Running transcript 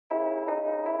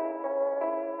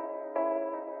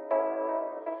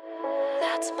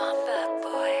That's my bad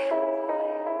boy.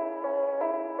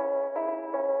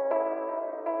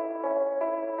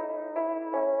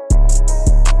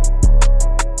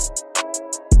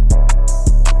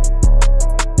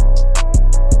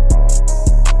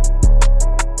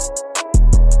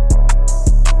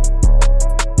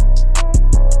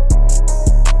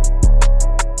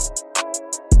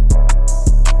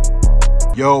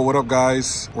 Yo, what up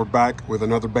guys? We're back with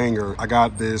another banger. I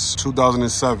got this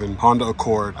 2007 Honda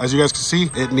Accord. As you guys can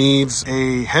see, it needs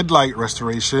a headlight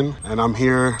restoration and I'm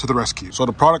here to the rescue. So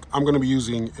the product I'm gonna be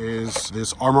using is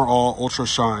this Armor All Ultra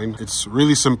Shine. It's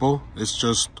really simple. It's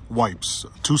just wipes.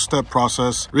 Two-step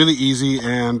process, really easy,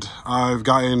 and I've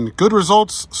gotten good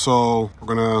results. So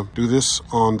we're gonna do this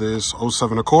on this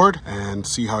 07 Accord and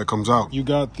see how it comes out. You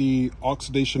got the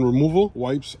oxidation removal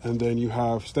wipes, and then you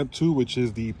have step 2, which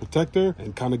is the protector,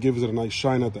 and kind of gives it a nice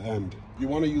shine at the end. You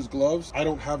want to use gloves. I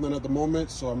don't have none at the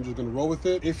moment, so I'm just going to roll with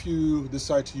it. If you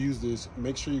decide to use this,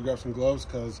 make sure you grab some gloves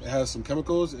because it has some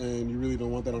chemicals and you really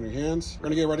don't want that on your hands. We're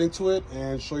going to get right into it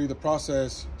and show you the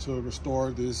process to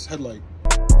restore this headlight.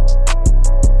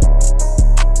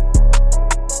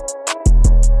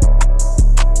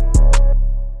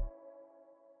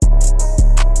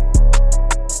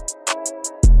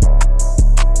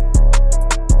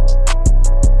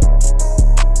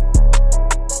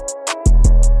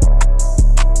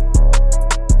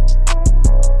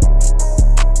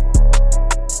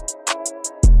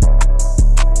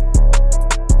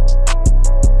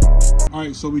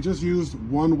 Alright, so we just used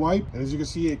one wipe, and as you can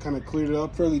see, it kind of cleared it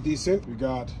up fairly decent. We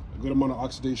got a good amount of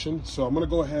oxidation, so I'm going to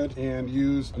go ahead and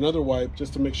use another wipe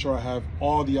just to make sure I have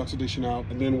all the oxidation out,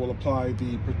 and then we'll apply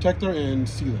the protector and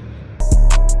sealer.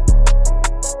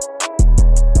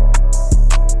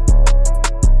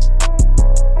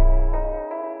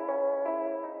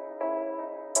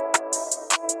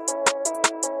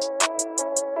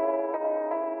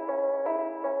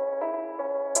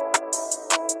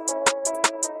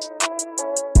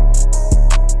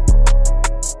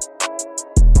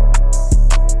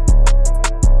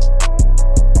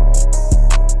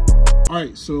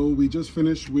 Alright, so we just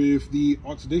finished with the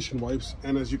oxidation wipes,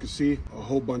 and as you can see, a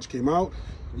whole bunch came out.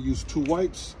 We used 2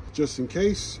 wipes just in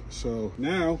case. So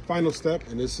now, final step,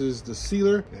 and this is the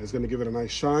sealer, and it's going to give it a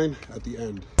nice shine at the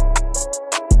end.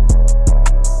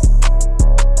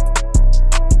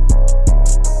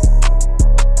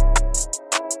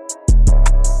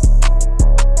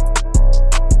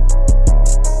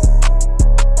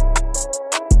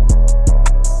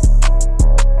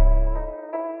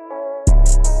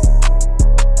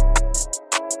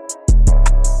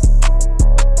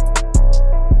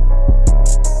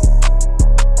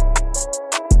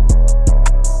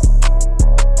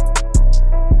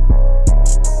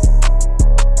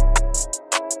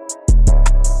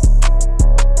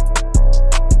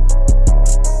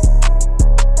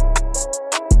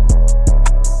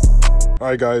 All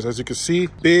right, guys, as you can see,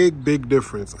 big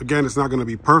difference. Again, it's not going to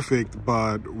be perfect,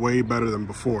 but way better than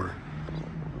before.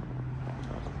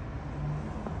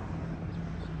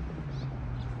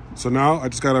 So now I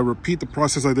just got to repeat the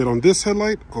process I did on this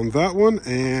headlight, on that one,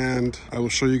 and I will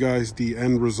show you guys the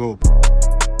end result.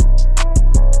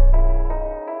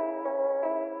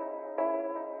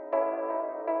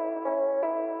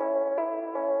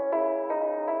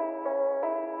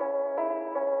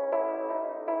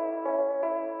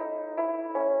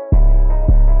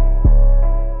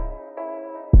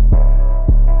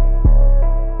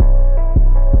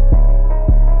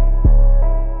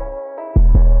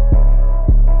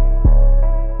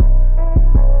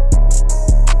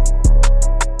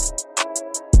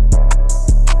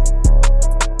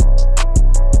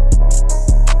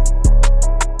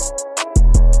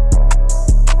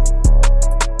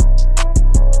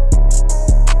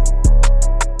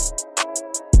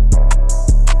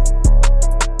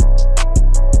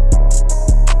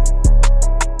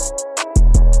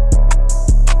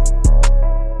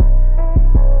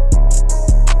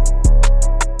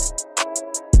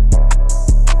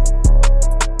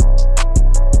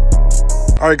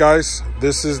 All right, guys,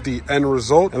 this is the end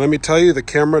result. And let me tell you, the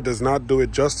camera does not do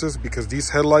it justice because these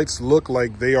headlights look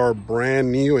like they are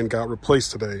brand new and got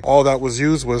replaced today. All that was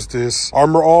used was this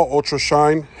Armor All Ultra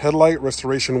Shine headlight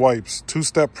restoration wipes.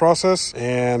 2-step process.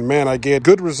 And man, I get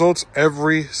good results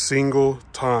every single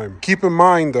time. Keep in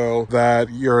mind though,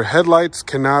 that your headlights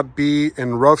cannot be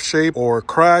in rough shape or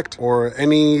cracked or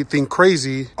anything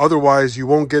crazy. Otherwise, you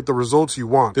won't get the results you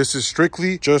want. This is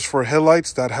strictly just for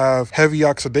headlights that have heavy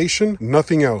oxidation,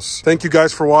 nothing else. Thank you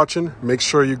guys for watching. Make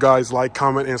sure you guys like,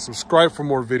 comment, and subscribe for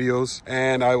more videos,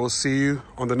 and I will see you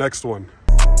on the next one.